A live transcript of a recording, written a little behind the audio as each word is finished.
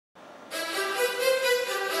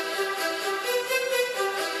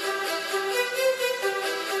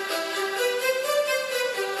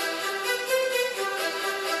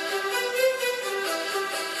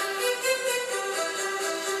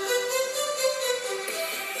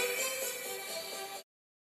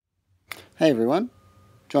Hey everyone,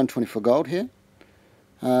 John24Gold here.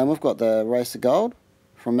 We've got the Racer Gold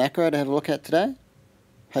from Makro to have a look at today.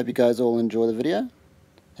 Hope you guys all enjoy the video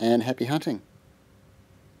and happy hunting.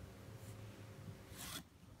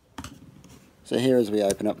 So here as we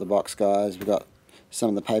open up the box, guys, we've got some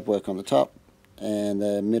of the paperwork on the top and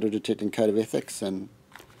the metal detecting code of ethics and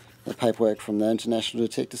the paperwork from the International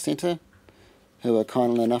Detector Centre, who were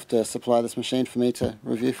kindly enough to supply this machine for me to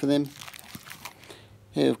review for them.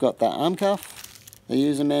 Here we've got the arm cuff, the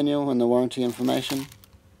user manual and the warranty information,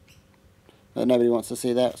 but nobody wants to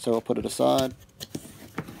see that, so I'll put it aside.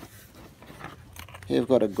 Here we've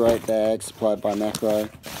got a great bag supplied by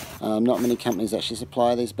Makro. Not many companies actually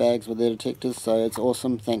supply these bags with their detectors, so it's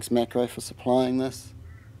awesome. Thanks Makro for supplying this.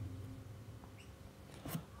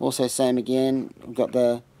 Also same again, we've got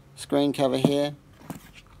the screen cover here,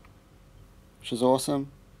 which is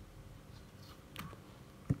awesome.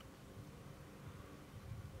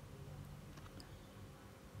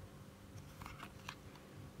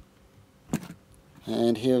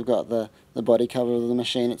 And here we've got the body cover of the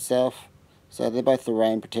machine itself. So they're both the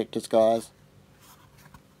rain protectors, guys.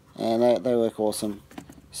 And they work awesome.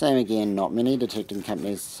 Same again, not many detecting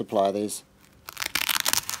companies supply these.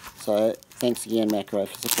 So thanks again Makro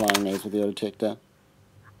for supplying these with your detector.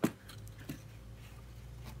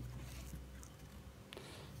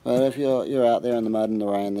 But if you're out there in the mud and the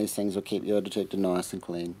rain, these things will keep your detector nice and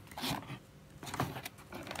clean.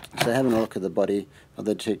 So having a look at the body of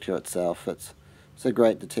the detector itself, it's a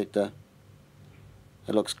great detector.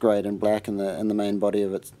 It looks great in black in the main body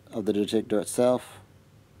of the detector itself.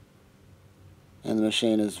 And the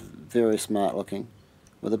machine is very smart looking,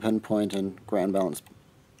 with a pinpoint and ground balance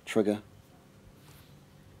trigger.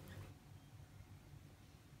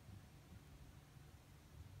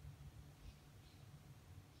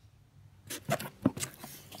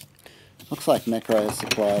 Looks like Makro has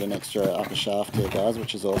supplied an extra upper shaft here, guys,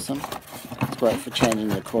 which is awesome. It's great for changing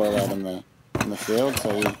the coil out in the field,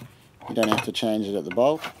 so you don't have to change it at the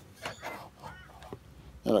bolt.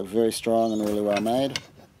 They look very strong and really well made.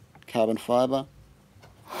 Carbon fibre,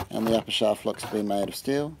 and the upper shaft looks to be made of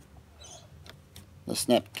steel. The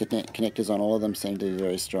snap connectors on all of them seem to be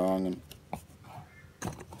very strong, and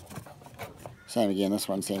same again, this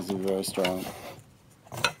one seems to be very strong.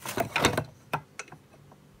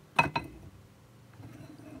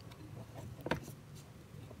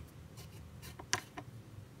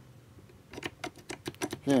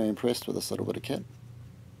 Very impressed with this little bit of kit.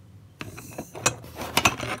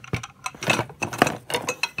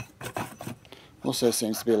 Also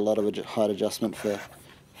seems to be a lot of height adjustment for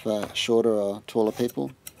shorter or taller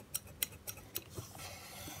people.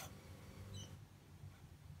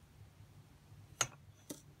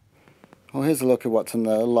 Well, here's a look at what's in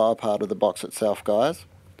the lower part of the box itself, guys.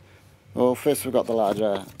 Well, first we've got the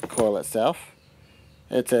larger coil itself.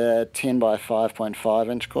 It's a 10 by 5.5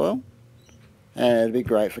 inch coil, and it'd be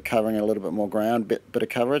great for covering a little bit more ground, bit of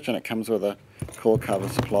coverage, and it comes with a core cover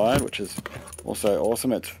supplied, which is also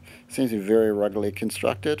awesome. It seems to be very ruggedly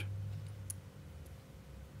constructed.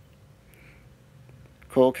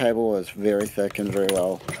 Coil cable is very thick and very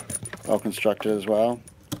well constructed as well.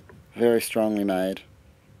 Very strongly made.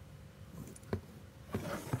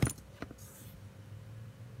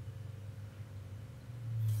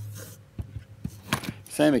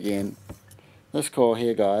 Same again. This coil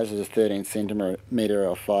here, guys, is a 13 centimeter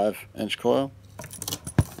or 5 inch coil.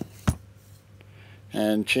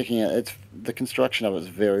 And checking it, the construction of it is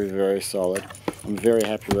very, very solid. I'm very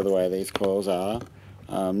happy with the way these coils are.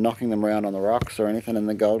 Knocking them around on the rocks or anything in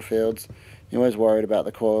the gold fields, you're always worried about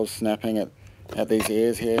the coils snapping at these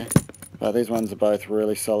ears here. But these ones are both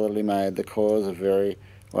really solidly made. The coils are very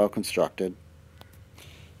well constructed.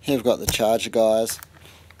 Here we've got the charger, guys.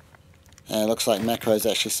 And it looks like Makro's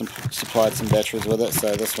actually supplied some batteries with it,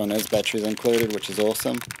 so this one is batteries included, which is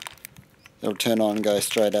awesome. It'll turn on and go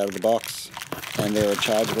straight out of the box, and they're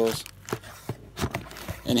rechargeables.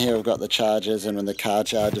 And here we've got the chargers and the car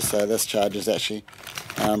charger, so this charger is actually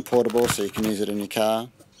portable, so you can use it in your car,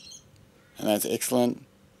 and that's excellent.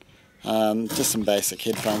 Just some basic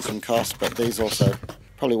headphones from cost, but these also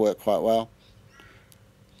probably work quite well.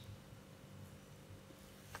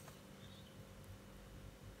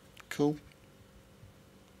 Cool.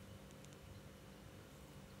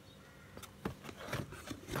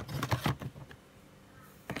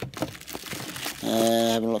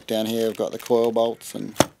 And having a look down here, we've got the coil bolts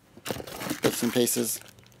and bits and pieces.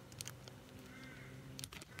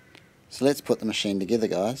 So let's put the machine together,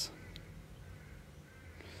 guys.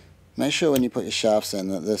 Make sure when you put your shafts in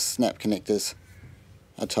that the snap connectors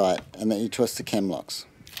are tight and that you twist the cam locks.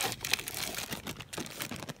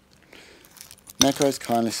 Makro's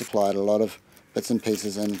kindly supplied a lot of bits and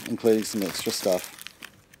pieces and including some extra stuff.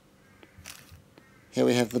 Here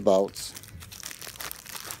we have the bolts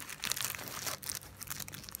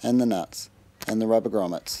and the nuts and the rubber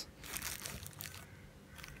grommets.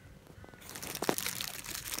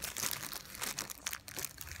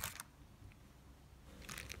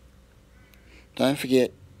 Don't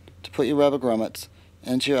forget to put your rubber grommets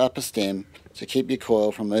into your upper stem to keep your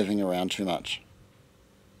coil from moving around too much.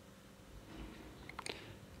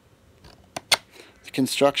 The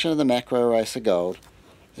construction of the Makro Racer Gold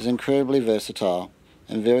is incredibly versatile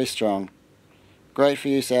and very strong, great for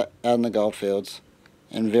use out in the goldfields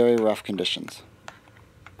in very rough conditions.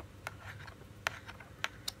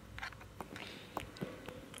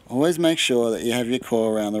 Always make sure that you have your coil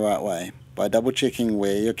around the right way by double checking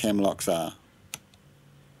where your cam locks are.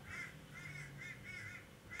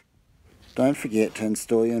 Don't forget to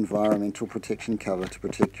install your environmental protection cover to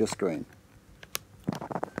protect your screen.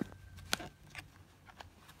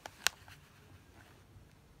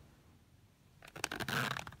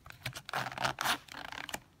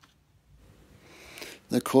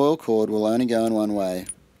 The coil cord will only go in one way,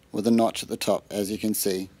 with a notch at the top, as you can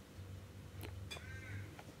see.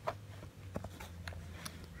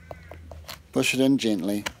 Push it in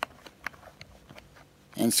gently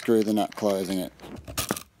and screw the nut closing it.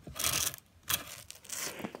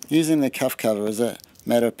 Using the cuff cover is a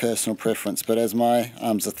matter of personal preference, but as my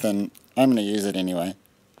arms are thin, I'm going to use it anyway.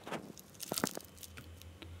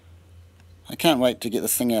 I can't wait to get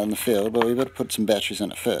this thing out in the field, but we better put some batteries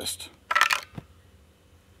in it first.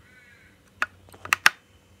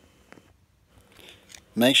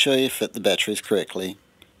 Make sure you fit the batteries correctly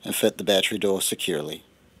and fit the battery door securely.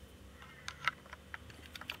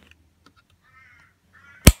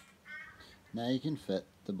 Now you can fit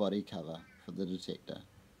the body cover for the detector.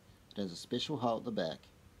 It has a special hole at the back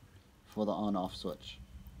for the on-off switch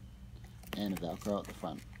and a Velcro at the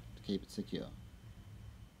front to keep it secure.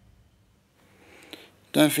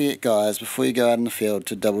 Don't forget, guys, before you go out in the field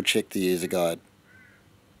to double check the user guide.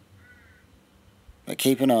 But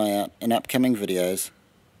keep an eye out in upcoming videos.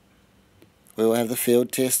 We will have the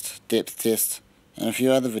field test, depth test and a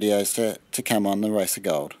few other videos to come on the Racer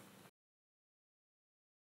Gold.